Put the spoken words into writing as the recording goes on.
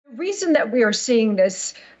reason that we are seeing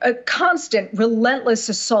this constant, relentless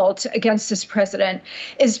assault against this president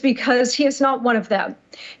is because he is not one of them.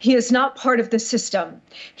 He is not part of the system.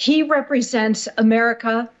 He represents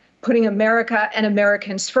America, putting America and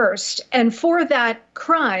Americans first. And for that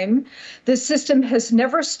crime, the system has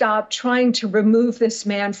never stopped trying to remove this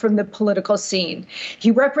man from the political scene.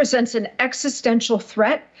 He represents an existential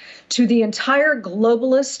threat to the entire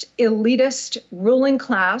globalist, elitist ruling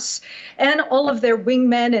class and all of their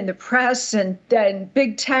wingmen in the press and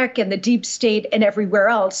big tech and the deep state and everywhere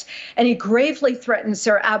else. And he gravely threatens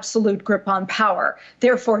their absolute grip on power.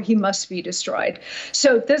 Therefore, he must be destroyed.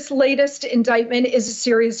 So this latest indictment is a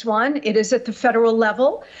serious one. It is at the federal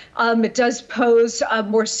level. It does pose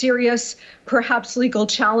more serious, perhaps legal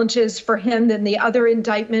challenges for him than the other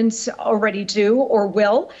indictments already do or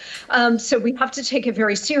will. So we have to take it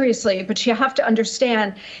very seriously. But you have to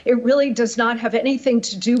understand, it really does not have anything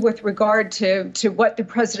to do with regard to what the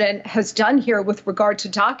president has done here with regard to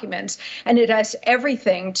documents. And it has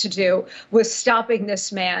everything to do with stopping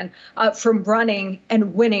this man from running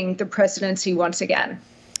and winning the presidency once again.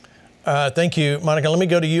 Thank you, Monica. Let me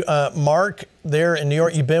go to you. Mark, there in New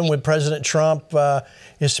York, you've been with President Trump.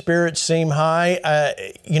 His spirits seem high.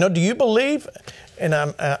 Do you believe, and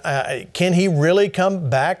can he really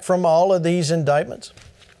come back from all of these indictments?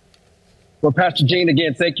 Well, Pastor Gene,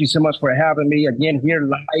 again, thank you so much for having me again here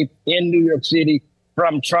live in New York City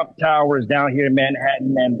from Trump Towers down here in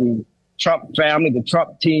Manhattan. And the Trump family, the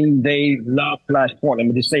Trump team, they love FlashPoint. Let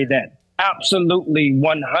me just say that. Absolutely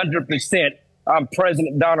 100%.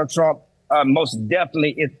 President Donald Trump most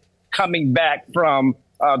definitely is coming back from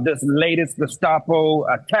this latest Gestapo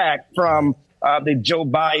attack from the Joe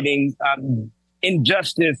Biden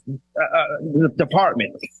Injustice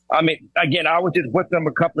Department. I mean, again, I was just with them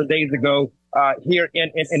a couple of days ago here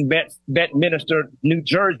in Bedminster, New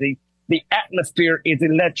Jersey. The atmosphere is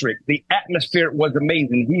electric. The atmosphere was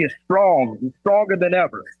amazing. He is strong. He's stronger than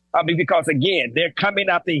ever. I mean, because, again, they're coming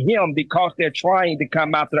after him because they're trying to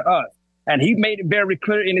come after us. And he made it very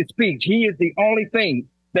clear in his speech. He is the only thing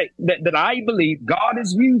that I believe God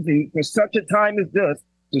is using for such a time as this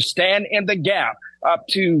to stand in the gap,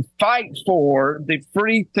 to fight for the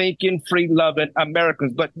free-thinking, free-loving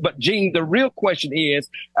Americans. But Gene, the real question is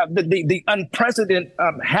the unprecedented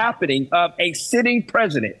happening of a sitting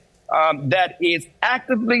president that is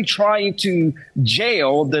actively trying to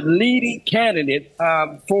jail the leading candidate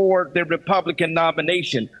for the Republican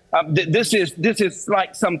nomination. This is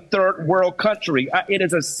like some third world country. It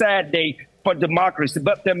is a sad day for democracy,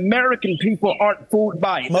 but the American people aren't fooled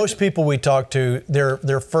by it. Most people we talk to,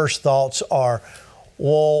 their first thoughts are,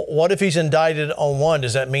 well, what if he's indicted on one?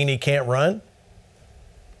 Does that mean he can't run?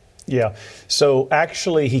 Yeah. So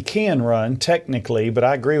actually he can run technically, but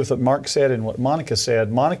I agree with what Mark said and what Monica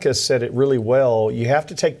said. Monica said it really well. You have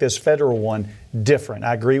to take this federal one different.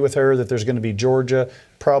 I agree with her that there's going to be Georgia,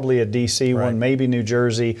 probably a D.C. one, maybe New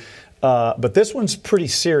Jersey. But this one's pretty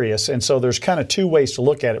serious, and so there's kind of two ways to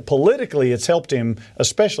look at it. Politically, it's helped him,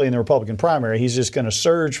 especially in the Republican primary. He's just going to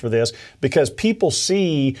surge for this because people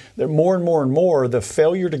see that more and more and more the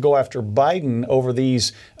failure to go after Biden over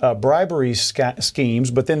these bribery schemes,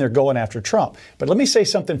 but then they're going after Trump. But let me say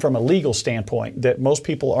something from a legal standpoint that most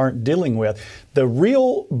people aren't dealing with. The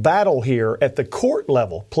real battle here at the court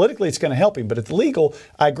level, politically it's going to help him, but at the legal,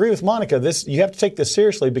 I agree with Monica, you have to take this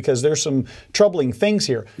seriously because there's some troubling things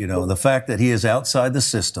here. You know, the fact that he is outside the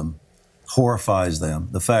system horrifies them.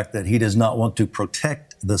 The fact that he does not want to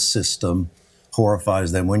protect the system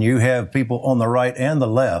horrifies them. When you have people on the right and the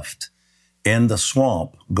left in the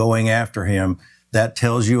swamp going after him, that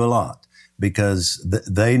tells you a lot because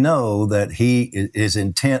they know that he is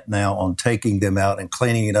intent now on taking them out and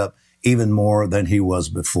cleaning it up even more than he was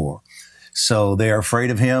before. So they are afraid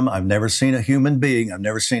of him. I've never seen a human being, I've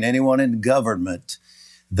never seen anyone in government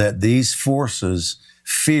that these forces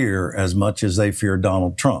fear as much as they fear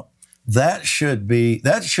Donald Trump. That should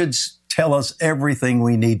tell us everything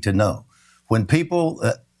we need to know. When people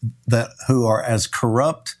who are as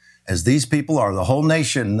corrupt as these people are, the whole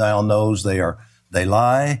nation now knows they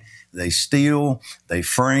lie, they steal, they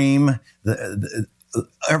frame. The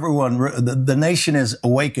nation is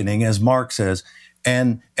awakening, as Mark says,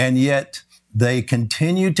 and yet they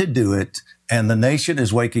continue to do it. And the nation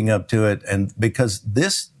is waking up to it. And because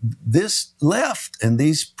this left and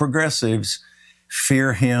these progressives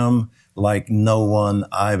fear him like no one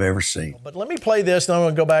I've ever seen. But let me play this, and I'm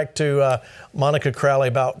going to go back to Monica Crowley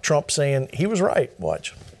about Trump saying he was right.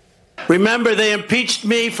 Watch. Remember, they impeached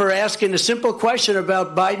me for asking a simple question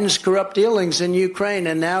about Biden's corrupt dealings in Ukraine.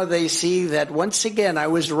 And now they see that once again, I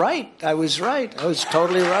was right. I was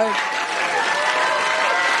totally right.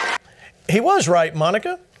 He was right,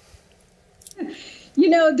 Monica. You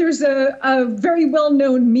know, there's a very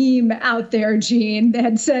well-known meme out there, Gene,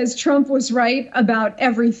 that says Trump was right about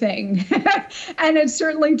everything. And it's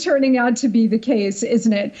certainly turning out to be the case,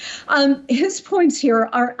 isn't it? His points here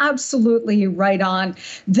are absolutely right on.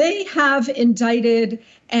 They have indicted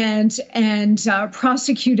and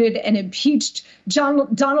prosecuted and impeached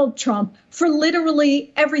Donald Trump for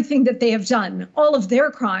literally everything that they have done, all of their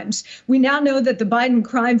crimes. We now know that the Biden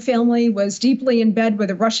crime family was deeply in bed with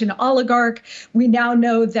a Russian oligarch. We now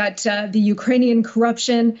know that the Ukrainian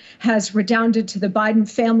corruption has redounded to the Biden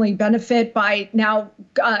family benefit by now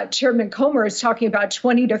Chairman Comer is talking about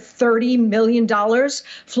 $20 to $30 million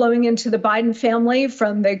flowing into the Biden family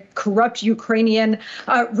from the corrupt Ukrainian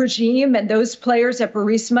regime and those players at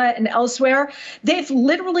Burisma and elsewhere. They've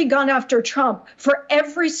literally gone after Trump for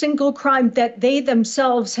every single crime that they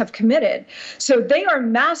themselves have committed. So they are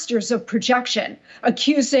masters of projection,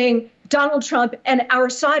 accusing Donald Trump and our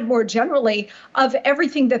side more generally of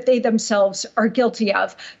everything that they themselves are guilty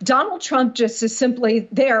of. Donald Trump just is simply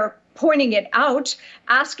there pointing it out,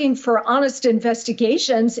 asking for honest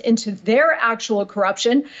investigations into their actual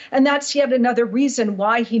corruption. And that's yet another reason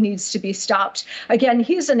why he needs to be stopped. Again,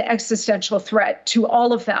 he's an existential threat to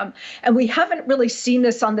all of them. And we haven't really seen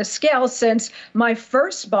this on the scale since my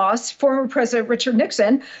first boss, former President Richard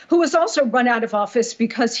Nixon, who was also run out of office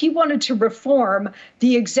because he wanted to reform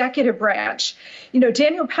the executive branch. You know,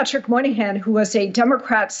 Daniel Patrick Moynihan, who was a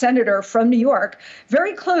Democrat senator from New York,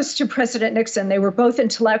 very close to President Nixon, they were both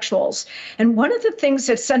intellectuals. And one of the things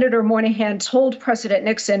that Senator Moynihan told President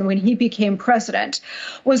Nixon when he became president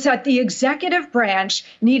was that the executive branch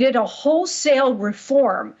needed a wholesale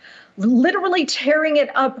reform, literally tearing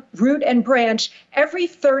it up root and branch every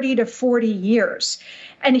 30 to 40 years.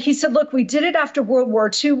 And he said, look, we did it after World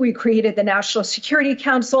War II. We created the National Security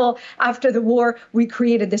Council after the war. We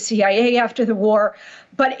created the CIA after the war.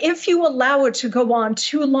 But if you allow it to go on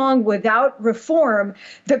too long without reform,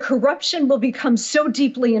 the corruption will become so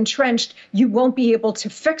deeply entrenched, you won't be able to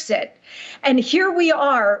fix it. And here we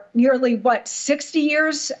are nearly, 60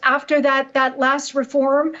 years after that last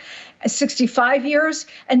reform, 65 years.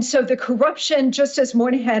 And so the corruption, just as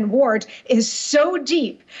Moynihan warned, is so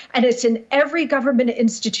deep, and it's in every government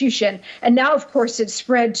institution. And now, of course, it's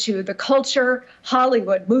spread to the culture,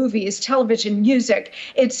 Hollywood, movies, television, music.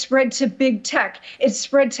 It's spread to big tech. It's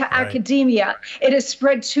spread to academia. It is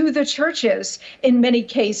spread to the churches in many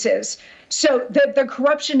cases. So the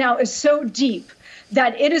corruption now is so deep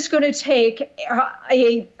that it is going to take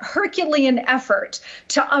a Herculean effort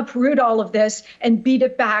to uproot all of this and beat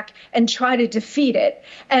it back and try to defeat it.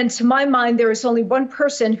 And to my mind, there is only one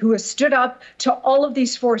person who has stood up to all of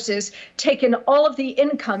these forces, taken all of the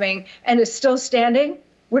incoming, and is still standing,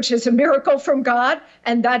 which is a miracle from God,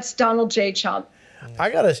 and that's Donald J. Trump. I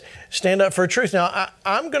got to stand up for truth. Now,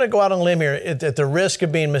 I'm going to go out on a limb here at the risk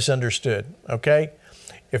of being misunderstood, okay?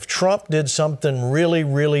 If Trump did something really,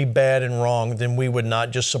 really bad and wrong, then we would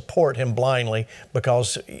not just support him blindly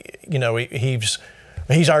because, you know, he's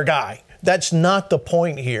our guy. That's not the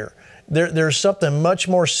point here. There's something much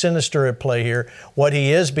more sinister at play here. What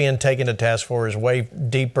he is being taken to task for is way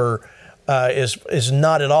deeper, is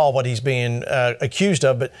not at all what he's being accused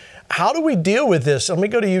of. But how do we deal with this? Let me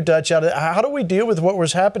go to you, Dutch. How do we deal with what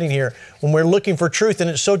was happening here when we're looking for truth and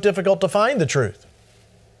it's so difficult to find the truth?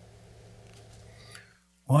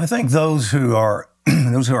 Well, I think those who are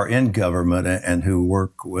in government and who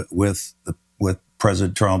work with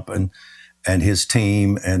President Trump and his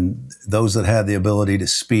team, and those that have the ability to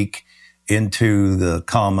speak into the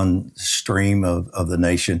common stream of the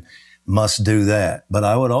nation, must do that. But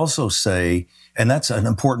I would also say, and that's an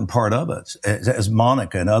important part of it, as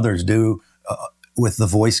Monica and others do with the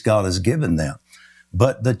voice God has given them.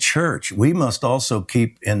 But the church, we must also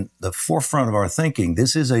keep in the forefront of our thinking,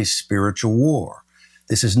 this is a spiritual war.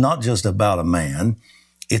 This is not just about a man.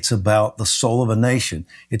 It's about the soul of a nation.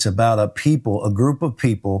 It's about a people, a group of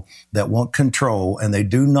people that want control, and they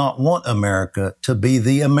do not want America to be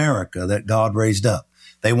the America that God raised up.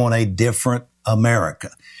 They want a different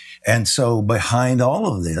America. And so behind all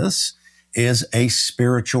of this is a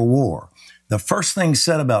spiritual war. The first thing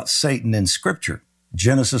said about Satan in Scripture,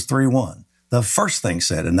 Genesis 3:1, the first thing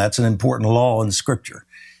said, and that's an important law in Scripture,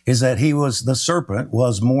 is that the serpent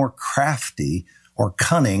was more crafty or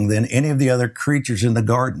cunning than any of the other creatures in the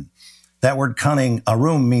garden. That word cunning,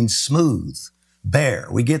 arum, means smooth, bare.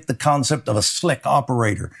 We get the concept of a slick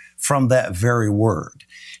operator from that very word.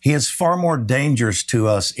 He is far more dangerous to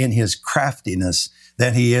us in his craftiness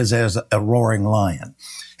than he is as a roaring lion.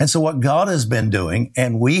 And so what God has been doing,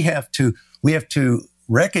 and we have to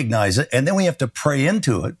recognize it, and then we have to pray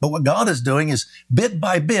into it. But what God is doing is bit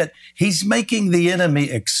by bit, he's making the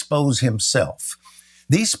enemy expose himself.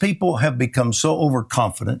 These people have become so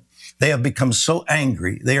overconfident. They have become so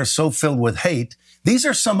angry. They are so filled with hate. These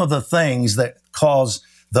are some of the things that cause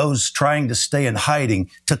those trying to stay in hiding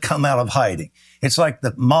to come out of hiding. It's like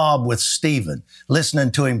the mob with Stephen,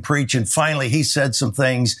 listening to him preach, and finally he said some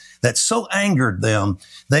things that so angered them,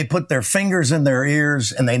 they put their fingers in their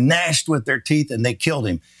ears and they gnashed with their teeth and they killed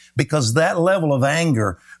him, because that level of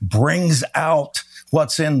anger brings out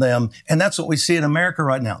what's in them. And that's what we see in America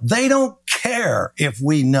right now. They don't care if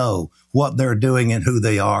we know what they're doing and who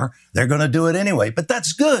they are. They're going to do it anyway. But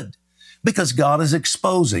that's good, because God is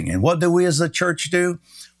exposing. And what do we as the church do?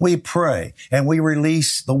 We pray and we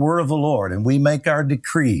release the word of the Lord, and we make our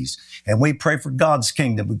decrees, and we pray for God's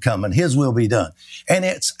kingdom to come and his will be done. And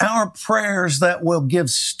it's our prayers that will give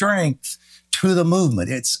strength to the movement.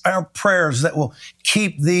 It's our prayers that will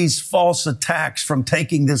keep these false attacks from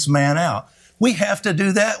taking this man out. We have to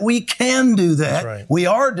do that. We can do that. That's right. We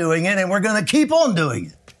are doing it, and we're going to keep on doing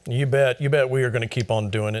it. You bet. You bet we are going to keep on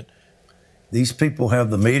doing it. These people have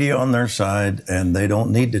the media on their side, and they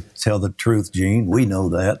don't need to tell the truth, Gene. We know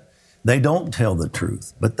that. They don't tell the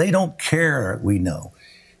truth, but they don't care, we know.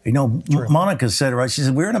 You know, Monica said it right. She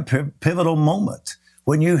said, we're in a pivotal moment.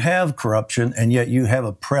 When you have corruption, and yet you have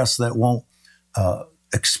a press that won't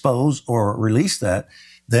expose or release that,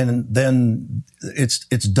 then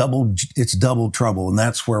it's double trouble, and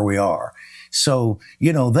that's where we are. So,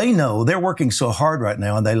 you know, they know they're working so hard right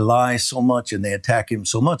now, and they lie so much and they attack him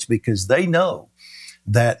so much because they know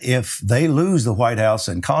that if they lose the White House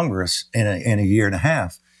and Congress in a year and a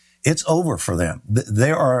half, it's over for them.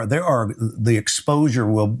 The exposure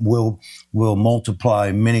will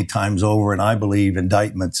multiply many times over, and I believe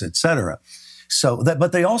indictments, et cetera. So that,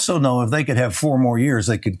 but they also know if they could have 4 more years,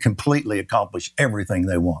 they could completely accomplish everything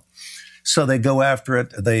they want. So they go after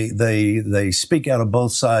it. They speak out of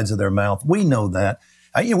both sides of their mouth. We know that.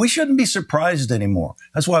 We shouldn't be surprised anymore.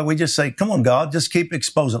 That's why we just say, come on, God, just keep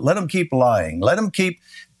exposing. Let them keep lying. Let them keep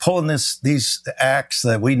pulling these acts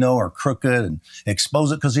that we know are crooked and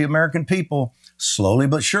expose it, because the American people, slowly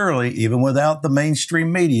but surely, even without the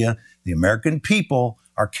mainstream media, the American people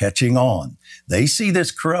are catching on. They see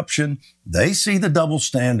this corruption. They see the double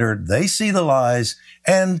standard. They see the lies,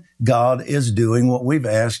 and God is doing what we've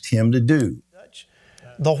asked him to do.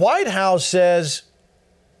 The White House says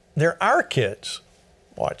they're our kids.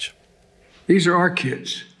 Watch. These are our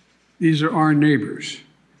kids. These are our neighbors.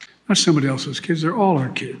 Not somebody else's kids. They're all our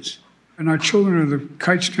kids. And our children are the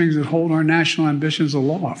kite strings that hold our national ambitions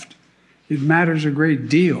aloft. It matters a great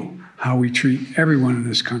deal how we treat everyone in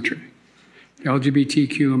this country.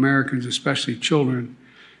 LGBTQ Americans, especially children,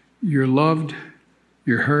 you're loved,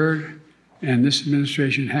 you're heard, and this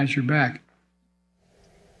administration has your back.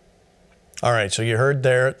 All right, so you heard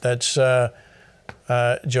there, that's Joe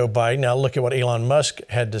Biden. Now look at what Elon Musk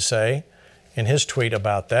had to say in his tweet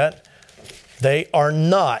about that. They are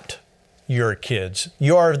not your kids.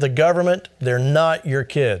 You are the government. They're not your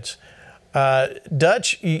kids.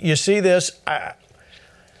 Dutch, you see this?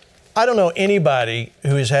 I don't know anybody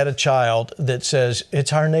who has had a child that says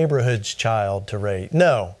it's our neighborhood's child to raise.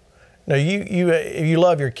 No, if you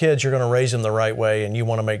love your kids, you're going to raise them the right way, and you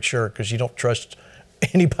want to make sure, because you don't trust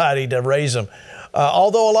anybody to raise them.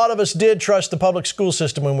 Although a lot of us did trust the public school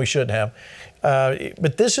system when we shouldn't have.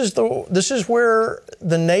 But this is where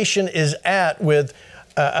the nation is at, with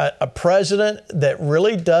a president that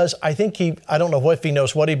really does. I don't know if he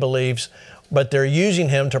knows what he believes, but they're using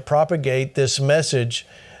him to propagate this message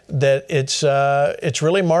that it's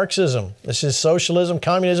really Marxism. This is socialism,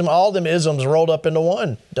 communism, all them isms rolled up into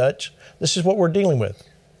one, Dutch. This is what we're dealing with.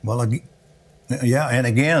 Well, yeah, and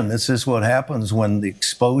again, this is what happens when the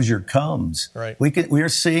exposure comes. Right. We are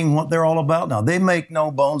seeing what they're all about now. They make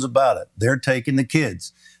no bones about it. They're taking the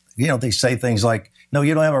kids. You know, they say things like, no,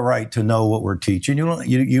 you don't have a right to know what we're teaching. You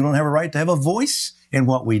don't have a right to have a voice in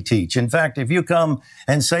what we teach. In fact, if you come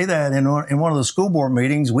and say that in one of the school board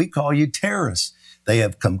meetings, we call you terrorists. They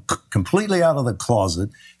have come completely out of the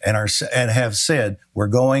closet and have said, we're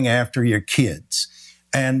going after your kids.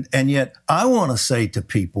 And yet I want to say to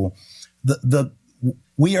people,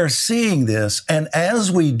 we are seeing this. And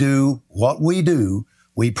as we do what we do,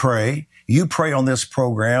 we pray. You pray on this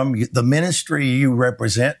program. The ministry you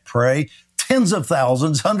represent, pray. Tens of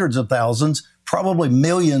thousands, hundreds of thousands, probably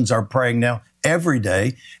millions are praying now every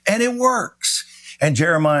day. And it works. And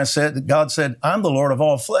Jeremiah said, God said, I'm the Lord of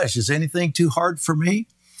all flesh. Is anything too hard for me?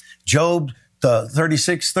 Job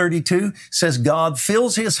 36:32 says, God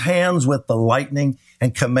fills his hands with the lightning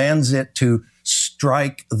and commands it to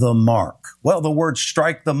strike the mark. Well, the word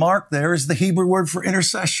strike the mark there is the Hebrew word for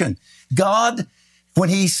intercession. God, when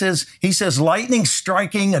he says lightning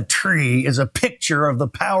striking a tree is a picture of the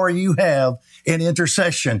power you have in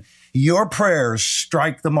intercession. Your prayers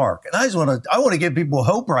strike the mark. And I want to give people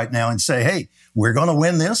hope right now and say, hey, we're going to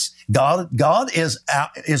win this. God is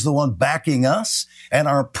the one backing us, and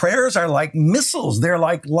our prayers are like missiles. They're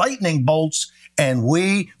like lightning bolts, and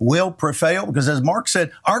we will prevail because, as Mark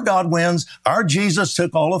said, our God wins. Our Jesus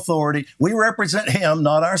took all authority. We represent him,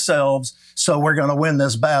 not ourselves. So we're going to win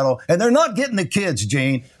this battle. And they're not getting the kids,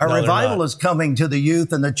 Gene. A revival is coming to the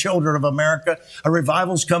youth and the children of America. A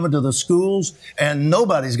revival is coming to the schools, and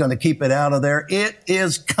nobody's going to keep it out of there. It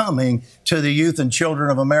is coming to the youth and children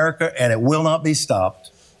of America, and it will not be stopped.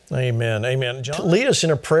 Amen. Amen. John, lead us in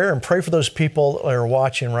a prayer and pray for those people that are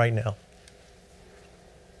watching right now.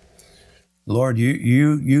 Lord,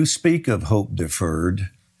 you speak of hope deferred,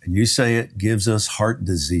 and you say it gives us heart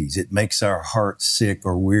disease. It makes our heart sick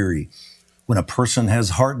or weary. When a person has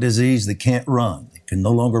heart disease, they can't run. They can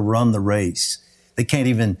no longer run the race. They can't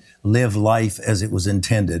even live life as it was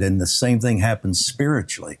intended. And the same thing happens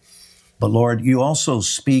spiritually. But Lord, you also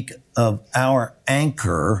speak of our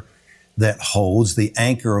anchor that holds the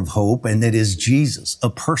anchor of hope, and it is Jesus, a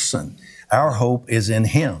person. Our hope is in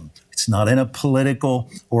him. It's not in a political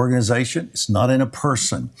organization. It's not in a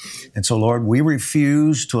person. And so, Lord, we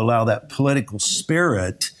refuse to allow that political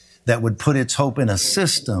spirit that would put its hope in a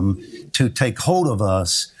system to take hold of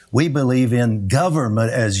us. We believe in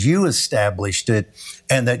government as you established it,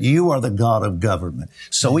 and that you are the God of government.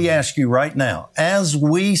 So we ask you right now, as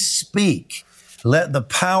we speak, let the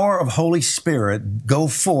power of Holy Spirit go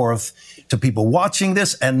forth to people watching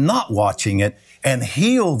this and not watching it, and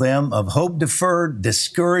heal them of hope deferred,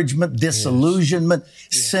 discouragement, disillusionment,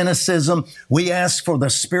 cynicism. We ask for the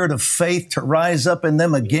spirit of faith to rise up in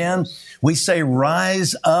them again. We say,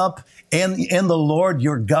 rise up in the Lord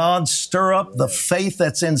your God. Stir up the faith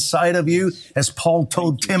that's inside of you, as Paul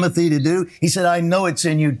told Timothy to do. He said, I know it's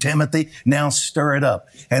in you, Timothy. Now stir it up.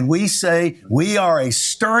 And we say, we are a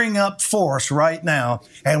stirring up force right now.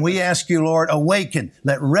 And we ask you, Lord, awaken,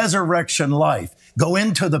 let resurrection life go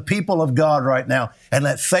into the people of God right now, and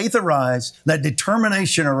let faith arise, let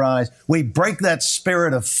determination arise. We break that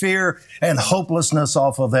spirit of fear and hopelessness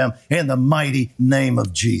off of them in the mighty name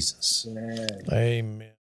of Jesus. Amen.